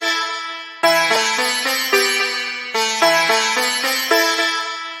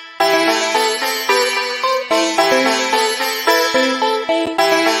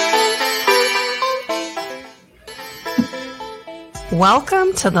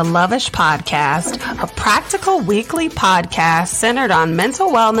Welcome to the Lovish Podcast, a practical weekly podcast centered on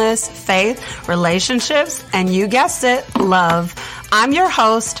mental wellness, faith, relationships, and you guessed it, love. I'm your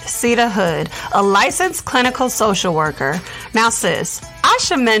host, Sita Hood, a licensed clinical social worker. Now, sis, I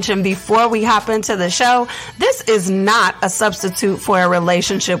should mention before we hop into the show, this is not a substitute for a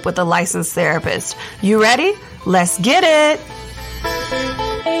relationship with a licensed therapist. You ready? Let's get it.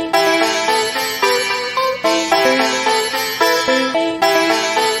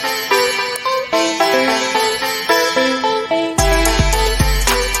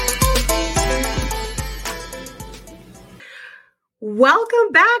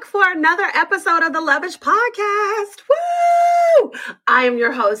 Welcome back for another episode of the Lovish Podcast. Woo! I am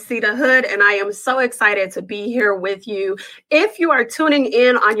your host, Sita Hood, and I am so excited to be here with you. If you are tuning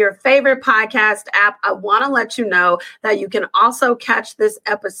in on your favorite podcast app, I want to let you know that you can also catch this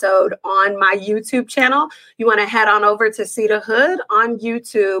episode on my YouTube channel. You want to head on over to Sita Hood on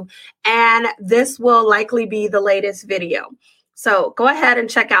YouTube, and this will likely be the latest video. So go ahead and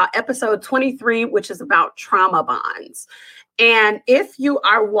check out episode 23, which is about trauma bonds. And if you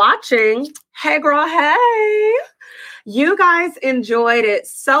are watching, hey girl, hey, you guys enjoyed it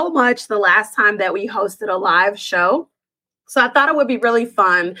so much the last time that we hosted a live show. So I thought it would be really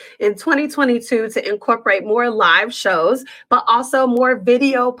fun in 2022 to incorporate more live shows, but also more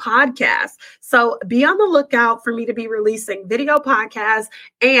video podcasts. So be on the lookout for me to be releasing video podcasts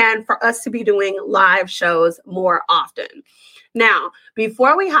and for us to be doing live shows more often. Now,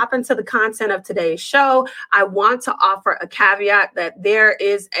 before we hop into the content of today's show, I want to offer a caveat that there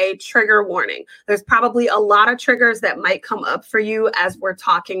is a trigger warning. There's probably a lot of triggers that might come up for you as we're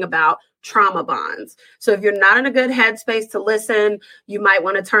talking about trauma bonds. So if you're not in a good headspace to listen, you might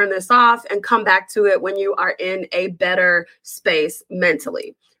want to turn this off and come back to it when you are in a better space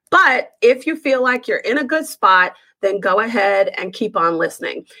mentally. But if you feel like you're in a good spot, then go ahead and keep on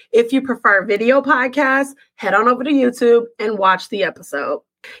listening. If you prefer video podcasts, head on over to YouTube and watch the episode.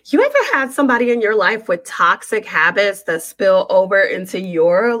 You ever had somebody in your life with toxic habits that spill over into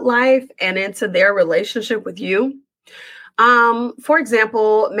your life and into their relationship with you? For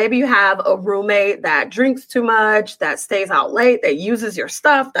example, maybe you have a roommate that drinks too much, that stays out late, that uses your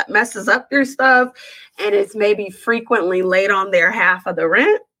stuff, that messes up your stuff, and is maybe frequently late on their half of the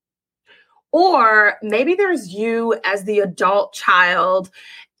rent. Or maybe there's you as the adult child,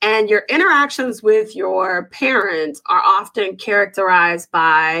 and your interactions with your parents are often characterized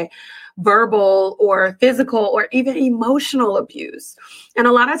by verbal or physical or even emotional abuse. And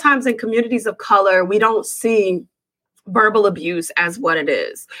a lot of times in communities of color, we don't see verbal abuse as what it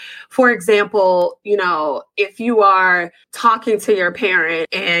is. For example, if you are talking to your parent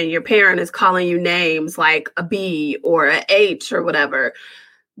and your parent is calling you names like a B or a H or whatever,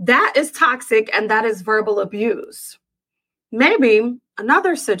 that is toxic and that is verbal abuse. Maybe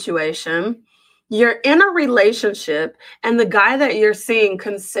another situation, you're in a relationship and the guy that you're seeing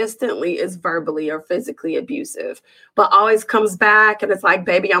consistently is verbally or physically abusive, but always comes back and it's like,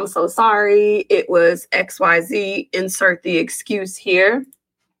 baby, I'm so sorry. It was XYZ. Insert the excuse here.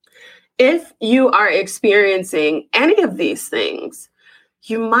 If you are experiencing any of these things,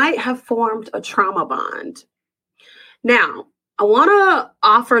 you might have formed a trauma bond. Now, I want to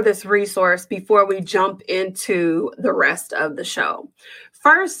offer this resource before we jump into the rest of the show.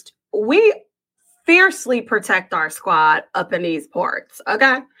 First, we fiercely protect our squad up in these ports,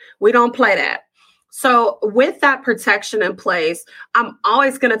 okay? We don't play that. So with that protection in place, I'm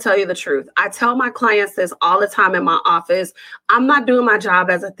always going to tell you the truth. I tell my clients this all the time in my office. I'm not doing my job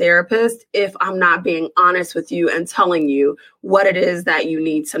as a therapist if I'm not being honest with you and telling you what it is that you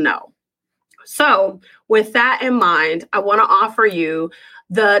need to know. So with that in mind, I want to offer you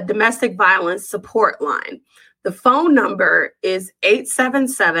the domestic violence support line. The phone number is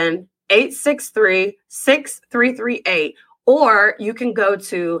 877-863-6338, or you can go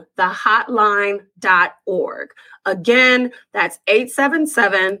to thehotline.org. Again, that's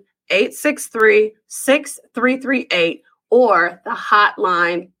 877-863-6338 or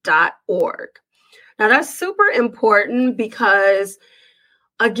thehotline.org. Now that's super important because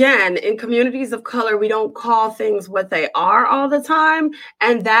again, in communities of color, we don't call things what they are all the time,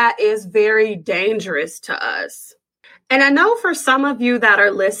 and that is very dangerous to us. And I know for some of you that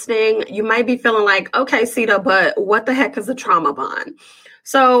are listening, you might be feeling like, okay, Sita, but what the heck is a trauma bond?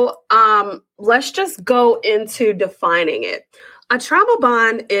 So let's just go into defining it. A trauma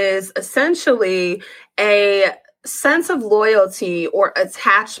bond is essentially a sense of loyalty or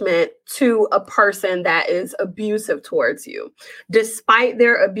attachment to a person that is abusive towards you, despite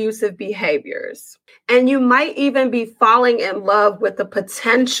their abusive behaviors. And you might even be falling in love with the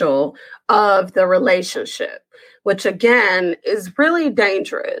potential of the relationship. which again is really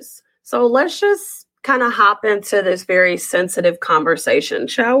dangerous. So let's just kind of hop into this very sensitive conversation,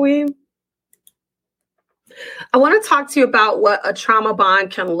 shall we? I want to talk to you about what a trauma bond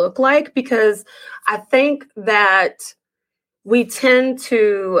can look like, because I think that we tend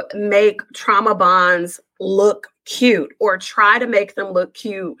to make trauma bonds look cute, or try to make them look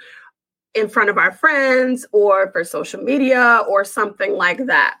cute in front of our friends or for social media or something like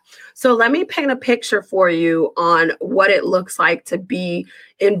that. So let me paint a picture for you on what it looks like to be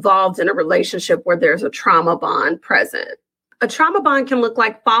involved in a relationship where there's a trauma bond present. A trauma bond can look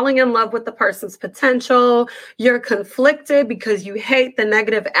like falling in love with the person's potential. You're conflicted because you hate the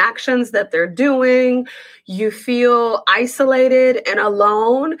negative actions that they're doing. You feel isolated and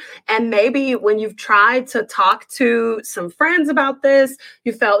alone. And maybe when you've tried to talk to some friends about this,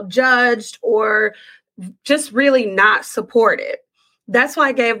 you felt judged or just really not supported. That's why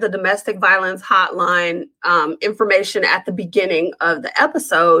I gave the domestic violence hotline information at the beginning of the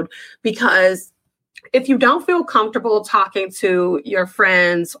episode, because if you don't feel comfortable talking to your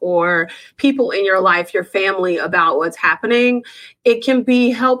friends or people in your life, your family, about what's happening, it can be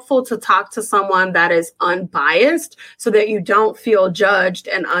helpful to talk to someone that is unbiased so that you don't feel judged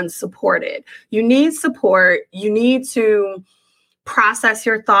and unsupported. You need support. You need to process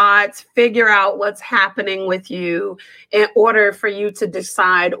your thoughts, figure out what's happening with you in order for you to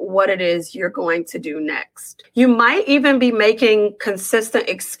decide what it is you're going to do next. You might even be making consistent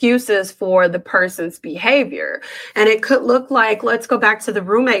excuses for the person's behavior. And it could look like, let's go back to the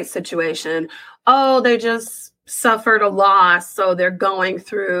roommate situation. Oh, they just suffered a loss, so they're going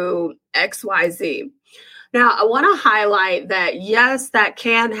through XYZ. Now, I want to highlight that, yes, that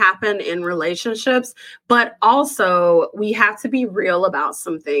can happen in relationships, but also we have to be real about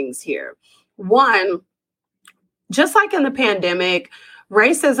some things here. One, just like in the pandemic,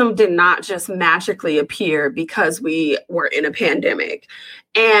 racism did not just magically appear because we were in a pandemic.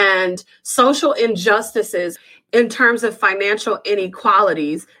 And social injustices in terms of financial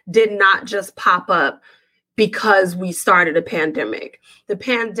inequalities did not just pop up because we started a pandemic. The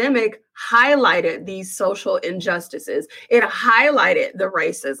pandemic highlighted these social injustices. It highlighted the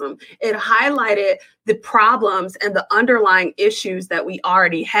racism. It highlighted the problems and the underlying issues that we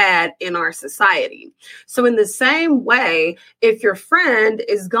already had in our society. So in the same way, if your friend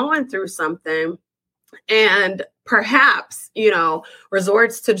is going through something and perhaps,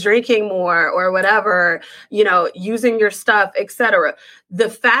 resorts to drinking more or whatever, using your stuff, etc. The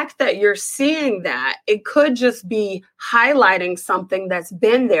fact that you're seeing that, it could just be highlighting something that's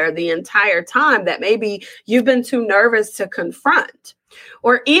been there the entire time that maybe you've been too nervous to confront.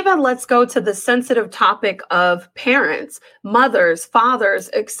 Or even let's go to the sensitive topic of parents, mothers, fathers,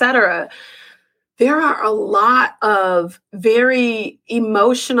 etc. There are a lot of very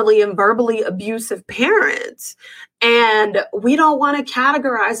emotionally and verbally abusive parents, and we don't want to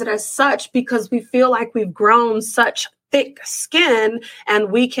categorize it as such because we feel like we've grown such thick skin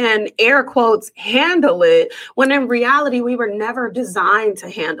and we can, air quotes, handle it, when in reality, we were never designed to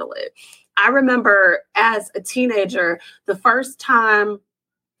handle it. I remember as a teenager, the first time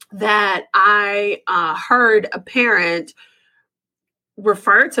that I heard a parent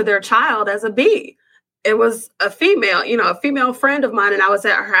refer to their child as a B. It was a female friend of mine, and I was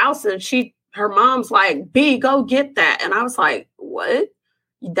at her house, and her mom's like, B, go get that. And I was like, what?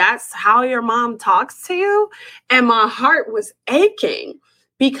 That's how your mom talks to you? And my heart was aching,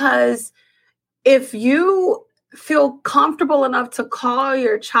 because if you feel comfortable enough to call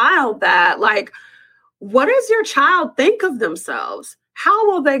your child that, like, what does your child think of themselves? How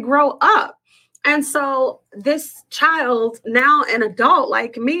will they grow up? And so this child, now an adult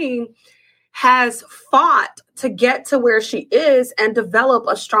like me, has fought to get to where she is and develop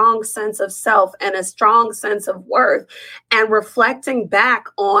a strong sense of self and a strong sense of worth. And reflecting back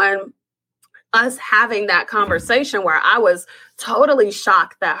on us having that conversation where I was totally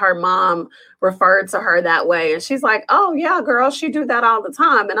shocked that her mom referred to her that way. And she's like, oh yeah, girl, she do that all the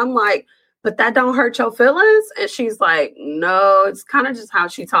time. And I'm like, but that don't hurt your feelings? And she's like, no, it's kind of just how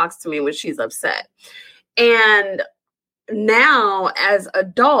she talks to me when she's upset. And now, as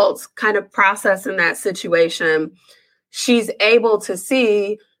adults kind of processing that situation, she's able to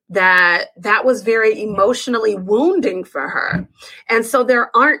see that that was very emotionally wounding for her. And so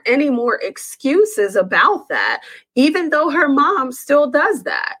there aren't any more excuses about that. even though her mom still does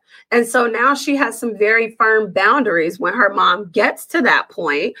that. And so now she has some very firm boundaries. When her mom gets to that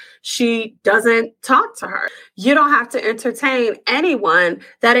point, she doesn't talk to her. You don't have to entertain anyone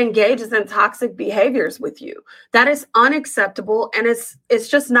that engages in toxic behaviors with you. That is unacceptable. And it's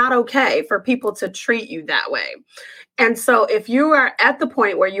just not okay for people to treat you that way. And so if you are at the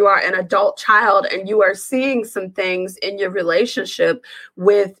point where you are an adult child and you are seeing some things in your relationship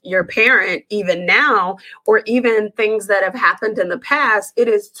with your parent, even now, or even things that have happened in the past, it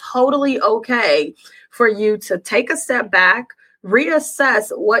is totally okay for you to take a step back,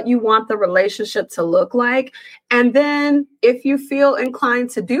 reassess what you want the relationship to look like. And then if you feel inclined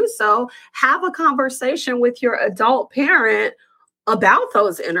to do so, have a conversation with your adult parent about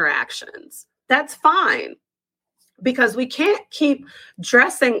those interactions. That's fine. Because we can't keep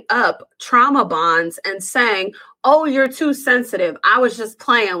dressing up trauma bonds and saying, oh, you're too sensitive. I was just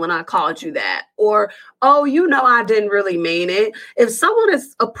playing when I called you that. Or, oh, I didn't really mean it. If someone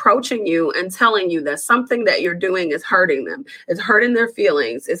is approaching you and telling you that something that you're doing is hurting them, it's hurting their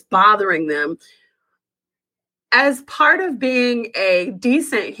feelings, it's bothering them, as part of being a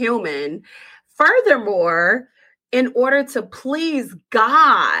decent human, furthermore, in order to please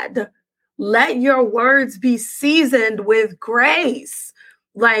God, let your words be seasoned with grace.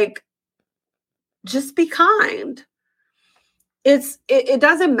 Like, just be kind. It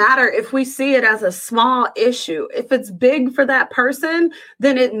doesn't matter if we see it as a small issue. If it's big for that person,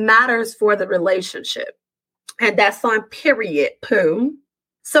 then it matters for the relationship. And that's on period, poo.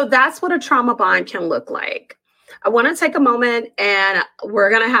 So that's what a trauma bond can look like. I want to take a moment and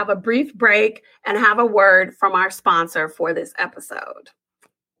we're going to have a brief break and have a word from our sponsor for this episode.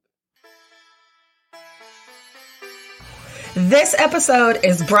 This episode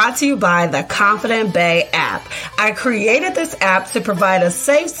is brought to you by the Confident Bae app. I created this app to provide a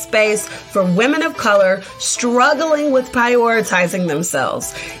safe space for women of color struggling with prioritizing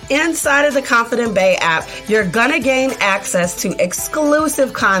themselves. Inside of the Confident Bae app, you're gonna gain access to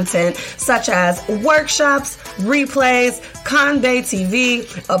exclusive content such as workshops, replays, Conbay TV,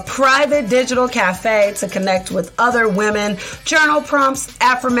 a private digital cafe to connect with other women, journal prompts,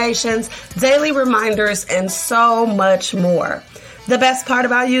 affirmations, daily reminders, and so much more. The best part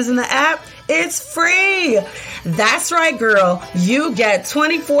about using the app, it's free. That's right, girl. You get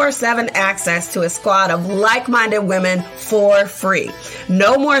 24/7 access to a squad of like-minded women for free.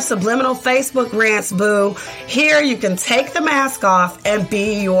 No more subliminal Facebook rants, boo. Here you can take the mask off and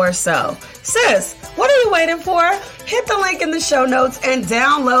be yourself. Sis, what are you waiting for? Hit the link in the show notes and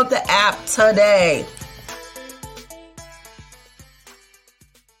download the app today.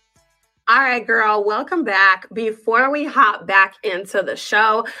 All right, girl, welcome back. Before we hop back into the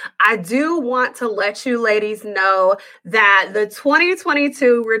show, I do want to let you ladies know that the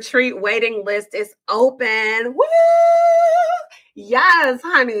 2022 retreat waiting list is open. Woo! Yes,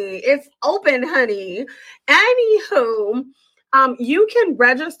 honey, it's open, honey. Anywho, you can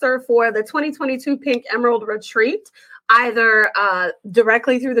register for the 2022 Pink Emerald Retreat either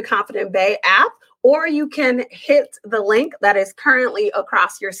directly through the Confident Bae app, or you can hit the link that is currently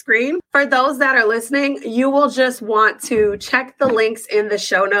across your screen. For those that are listening, you will just want to check the links in the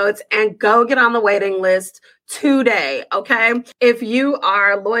show notes and go get on the waiting list today, okay? If you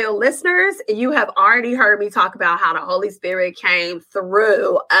are loyal listeners, you have already heard me talk about how the Holy Spirit came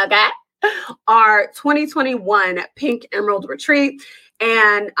through, okay? Our 2021 Pink Emerald Retreat.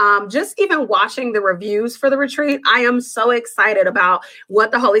 And just even watching the reviews for the retreat, I am so excited about what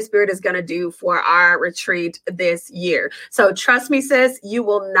the Holy Spirit is going to do for our retreat this year. So trust me, sis, you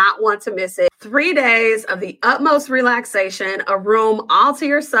will not want to miss it. 3 days of the utmost relaxation, a room all to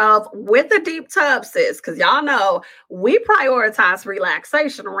yourself with a deep tub, sis, because y'all know we prioritize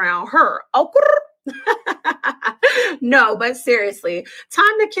relaxation around her. Okay. No, but seriously,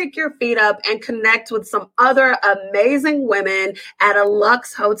 time to kick your feet up and connect with some other amazing women at a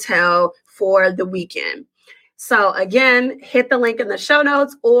luxe hotel for the weekend. So again, hit the link in the show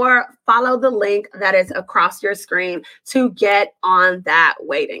notes or follow the link that is across your screen to get on that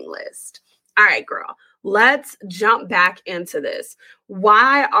waiting list. All right, girl, let's jump back into this.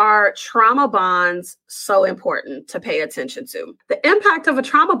 Why are trauma bonds so important to pay attention to? The impact of a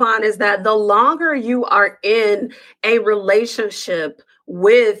trauma bond is that the longer you are in a relationship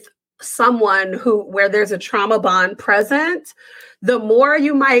with someone where there's a trauma bond present, the more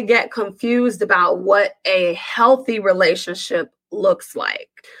you might get confused about what a healthy relationship looks like.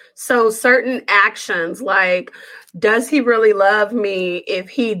 So certain actions like, does he really love me if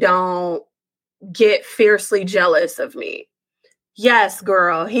he don't get fiercely jealous of me? Yes,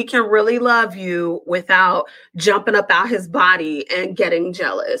 girl, he can really love you without jumping up out his body and getting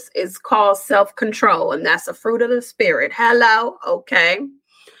jealous. It's called self-control, and that's a fruit of the spirit. Hello, okay.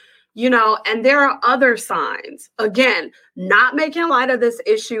 And there are other signs. Again, not making light of this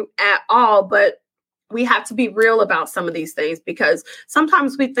issue at all, but we have to be real about some of these things because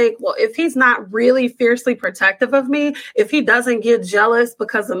sometimes we think, well, if he's not really fiercely protective of me, if he doesn't get jealous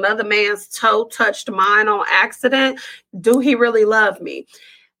because another man's toe touched mine on accident, do he really love me?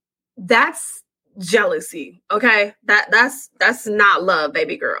 That's jealousy. Okay. That's not love,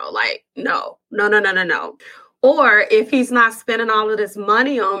 baby girl. Like, no. Or if he's not spending all of this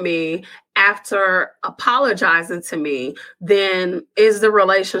money on me after apologizing to me, then is the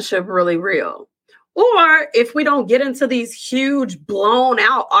relationship really real? Or if we don't get into these huge blown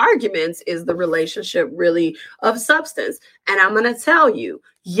out arguments, is the relationship really of substance? And I'm going to tell you,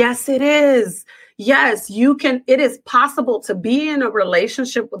 yes, it is. Yes, it is possible to be in a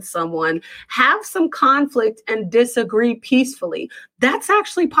relationship with someone, have some conflict and disagree peacefully. That's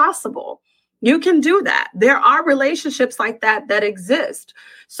actually possible. You can do that. There are relationships like that exist.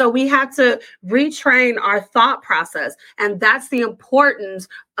 So we have to retrain our thought process. And that's the importance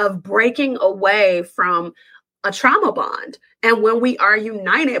of breaking away from a trauma bond and when we are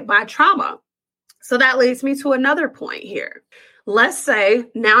united by trauma. So that leads me to another point here. Let's say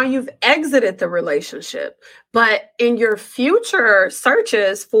now you've exited the relationship, but in your future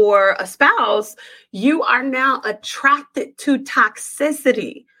searches for a spouse, you are now attracted to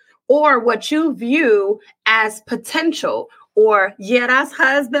toxicity, or what you view as potential, or yeah, that's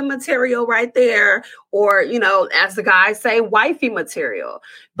husband material right there, or, as the guys say, wifey material.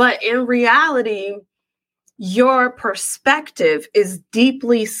 But in reality, your perspective is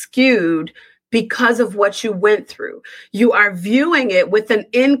deeply skewed because of what you went through. You are viewing it with an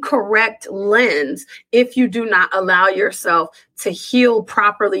incorrect lens if you do not allow yourself to heal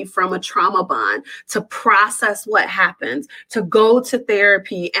properly from a trauma bond, to process what happens, to go to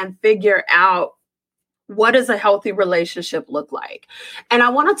therapy and figure out what does a healthy relationship look like? And I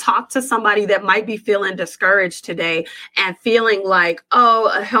want to talk to somebody that might be feeling discouraged today and feeling like, oh,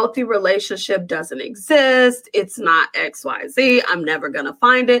 a healthy relationship doesn't exist. It's not XYZ. I'm never going to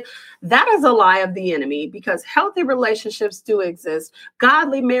find it. That is a lie of the enemy because healthy relationships do exist.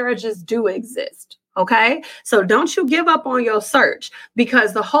 Godly marriages do exist. Okay, so don't you give up on your search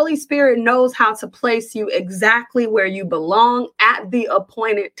because the Holy Spirit knows how to place you exactly where you belong at the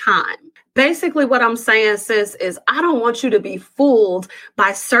appointed time. Basically, what I'm saying, sis, is I don't want you to be fooled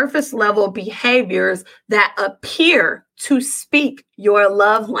by surface level behaviors that appear to speak your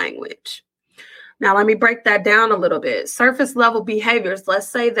love language. Now, let me break that down a little bit. Surface level behaviors. Let's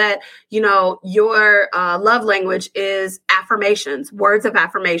say that, your love language is affirmations, words of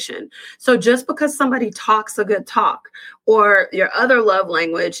affirmation. So just because somebody talks a good talk, or your other love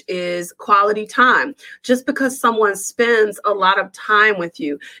language is quality time, just because someone spends a lot of time with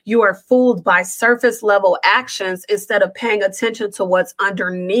you, you are fooled by surface level actions instead of paying attention to what's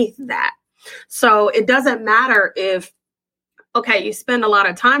underneath that. So it doesn't matter if, okay, you spend a lot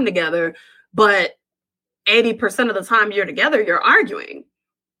of time together, but 80% of the time you're together, you're arguing.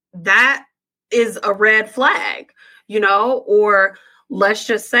 That is a red flag, or let's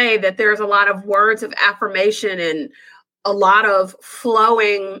just say that there's a lot of words of affirmation and a lot of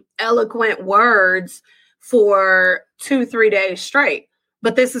flowing, eloquent words for 2-3 days straight.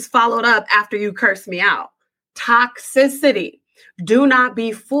 But this is followed up after you curse me out. Toxicity. Do not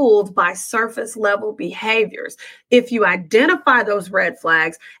be fooled by surface level behaviors. If you identify those red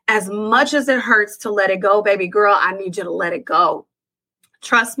flags, as much as it hurts to let it go, baby girl, I need you to let it go.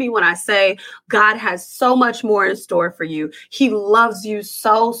 Trust me when I say God has so much more in store for you. He loves you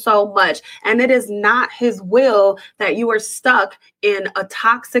so, so much. And it is not his will that you are stuck in a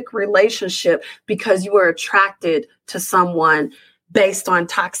toxic relationship because you were attracted to someone based on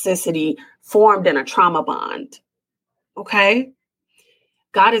toxicity formed in a trauma bond. Okay?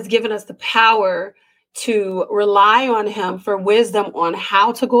 God has given us the power to rely on him for wisdom on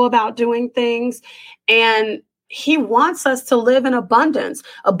how to go about doing things. And he wants us to live in abundance.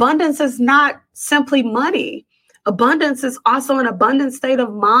 Abundance is not simply money. Abundance is also an abundant state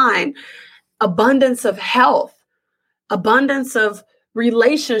of mind, abundance of health, abundance of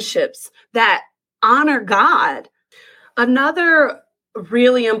relationships that honor God. Another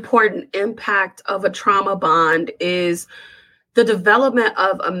really important impact of a trauma bond is the development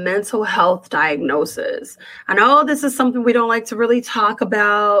of a mental health diagnosis. I know this is something we don't like to really talk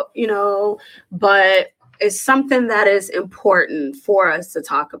about, but it's something that is important for us to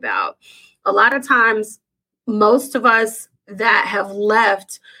talk about. A lot of times, most of us that have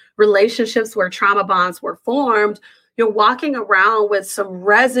left relationships where trauma bonds were formed, you're walking around with some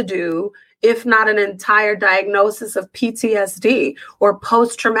residue, if not an entire diagnosis of PTSD or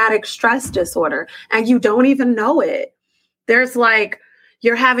post-traumatic stress disorder, and you don't even know it. There's like,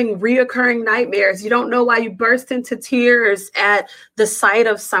 you're having reoccurring nightmares. You don't know why you burst into tears at the sight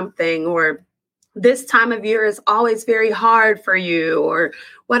of something, or this time of year is always very hard for you, or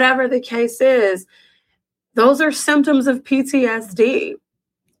whatever the case is. Those are symptoms of PTSD.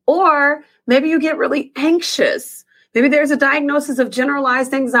 Or maybe you get really anxious. Maybe there's a diagnosis of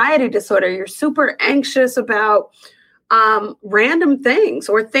generalized anxiety disorder. You're super anxious about random things,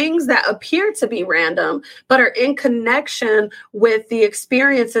 or things that appear to be random, but are in connection with the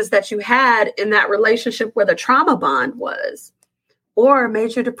experiences that you had in that relationship where the trauma bond was. Or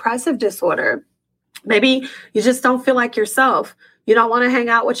major depressive disorder. Maybe you just don't feel like yourself. You don't want to hang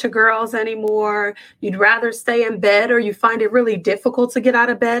out with your girls anymore. You'd rather stay in bed, or you find it really difficult to get out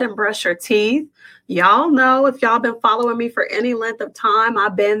of bed and brush your teeth. Y'all know, if y'all been following me for any length of time,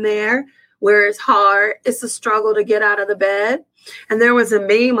 I've been there, where it's hard. It's a struggle to get out of the bed. And there was a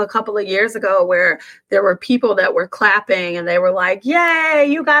meme a couple of years ago where there were people that were clapping and they were like, yay,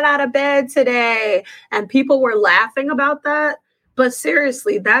 you got out of bed today. And people were laughing about that. But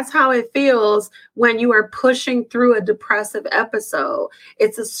seriously, that's how it feels when you are pushing through a depressive episode.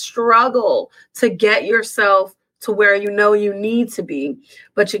 It's a struggle to get yourself to where you know you need to be,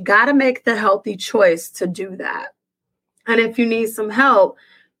 but you got to make the healthy choice to do that. And if you need some help,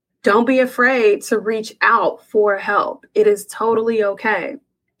 don't be afraid to reach out for help. It is totally okay.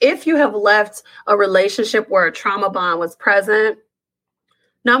 If you have left a relationship where a trauma bond was present,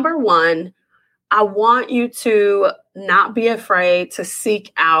 number one, I want you to not be afraid to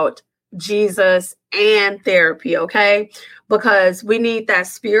seek out Jesus and therapy, okay? Because we need that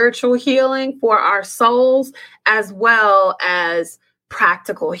spiritual healing for our souls, as well as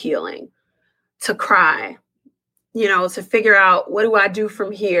practical healing, to cry, to figure out, what do I do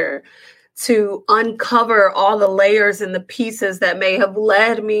from here? To uncover all the layers and the pieces that may have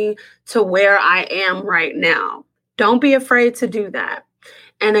led me to where I am right now. Don't be afraid to do that.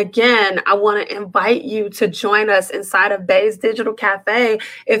 And again, I want to invite you to join us inside of Bay's Digital Cafe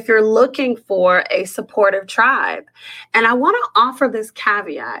if you're looking for a supportive tribe. And I want to offer this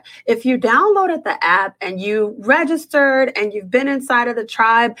caveat. If you downloaded the app and you registered and you've been inside of the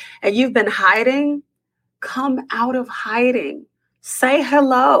tribe and you've been hiding, come out of hiding. Say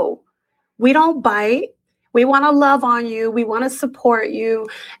hello. We don't bite. We want to love on you. We want to support you.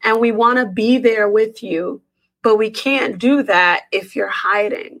 And we want to be there with you. But we can't do that if you're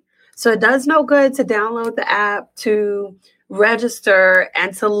hiding. So it does no good to download the app, to register,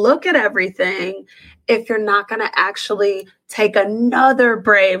 and to look at everything if you're not going to actually take another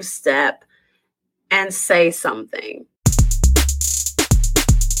brave step and say something.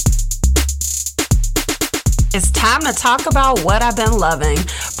 It's time to talk about what I've been loving.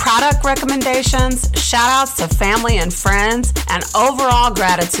 Product recommendations, shout outs to family and friends, and overall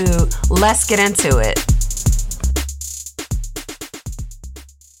gratitude. Let's get into it.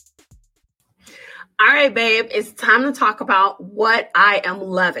 All right, babe, it's time to talk about what I am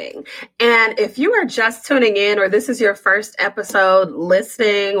loving. And if you are just tuning in, or this is your first episode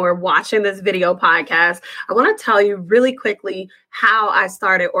listening or watching this video podcast, I want to tell you really quickly how I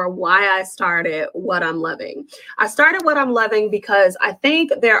started, or why I started What I'm Loving. I started What I'm Loving because I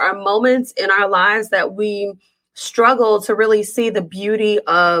think there are moments in our lives that we struggle to really see the beauty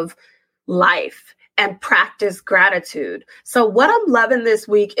of life and practice gratitude. So what I'm loving this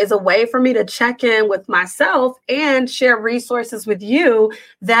week is a way for me to check in with myself and share resources with you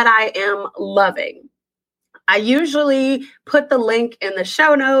that I am loving. I usually put the link in the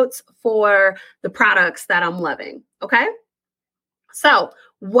show notes for the products that I'm loving. Okay. So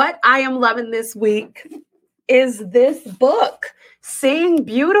what I am loving this week is this book, Seeing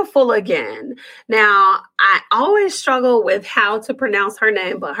Beautiful Again. Now, I always struggle with how to pronounce her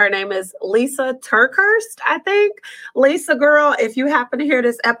name, but her name is Lisa TerKeurst, I think. Lisa, girl, if you happen to hear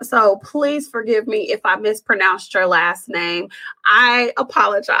this episode, please forgive me if I mispronounced your last name. I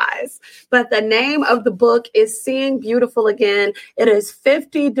apologize. But the name of the book is Seeing Beautiful Again. It is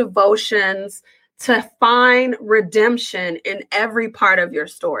 50 devotions to find redemption in every part of your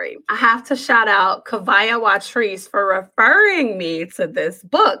story. I have to shout out Kavaya Watrice for referring me to this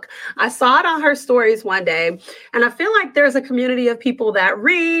book. I saw it on her stories one day, and I feel like there's a community of people that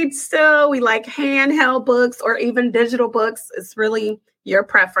read still. We like handheld books or even digital books. It's really your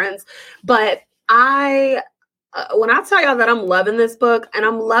preference. But when I tell y'all that I'm loving this book, and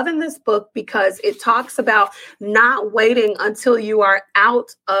I'm loving this book because it talks about not waiting until you are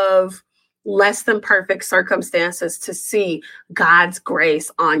out of less than perfect circumstances to see God's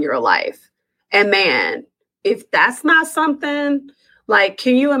grace on your life. And man, if that's not something, like,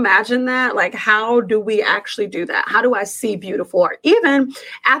 can you imagine that? Like, how do we actually do that? How do I see beautiful? Or even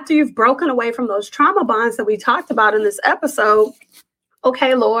after you've broken away from those trauma bonds that we talked about in this episode,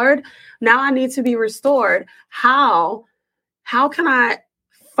 okay, Lord, now I need to be restored. How can I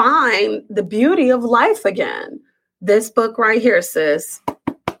find the beauty of life again? This book right here, sis.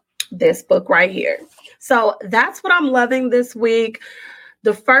 This book right here. So that's what I'm loving this week.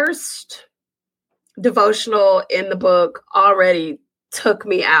 The first devotional in the book already took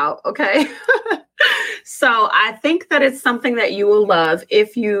me out, okay? So I think that it's something that you will love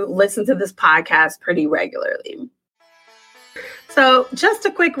if you listen to this podcast pretty regularly. So just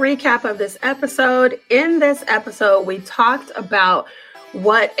a quick recap of this episode. In this episode, we talked about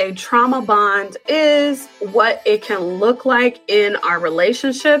what a trauma bond is, what it can look like in our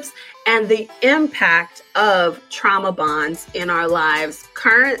relationships, and the impact of trauma bonds in our lives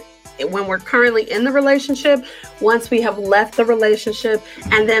when we're currently in the relationship, once we have left the relationship,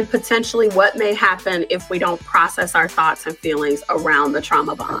 and then potentially what may happen if we don't process our thoughts and feelings around the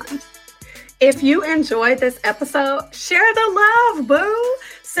trauma bond. If you enjoyed this episode, share the love, boo.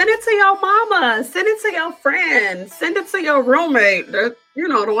 Send it to your mama. Send it to your friend. Send it to your roommate. The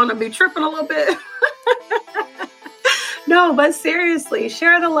one to be tripping a little bit. No, but seriously,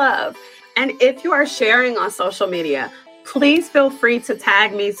 share the love. And if you are sharing on social media, please feel free to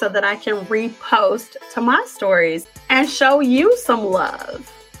tag me so that I can repost to my stories and show you some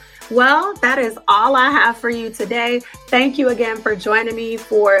love. Well, that is all I have for you today. Thank you again for joining me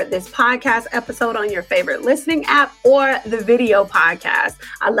for this podcast episode on your favorite listening app or the video podcast.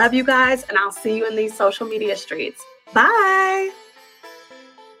 I love you guys, and I'll see you in these social media streets. Bye.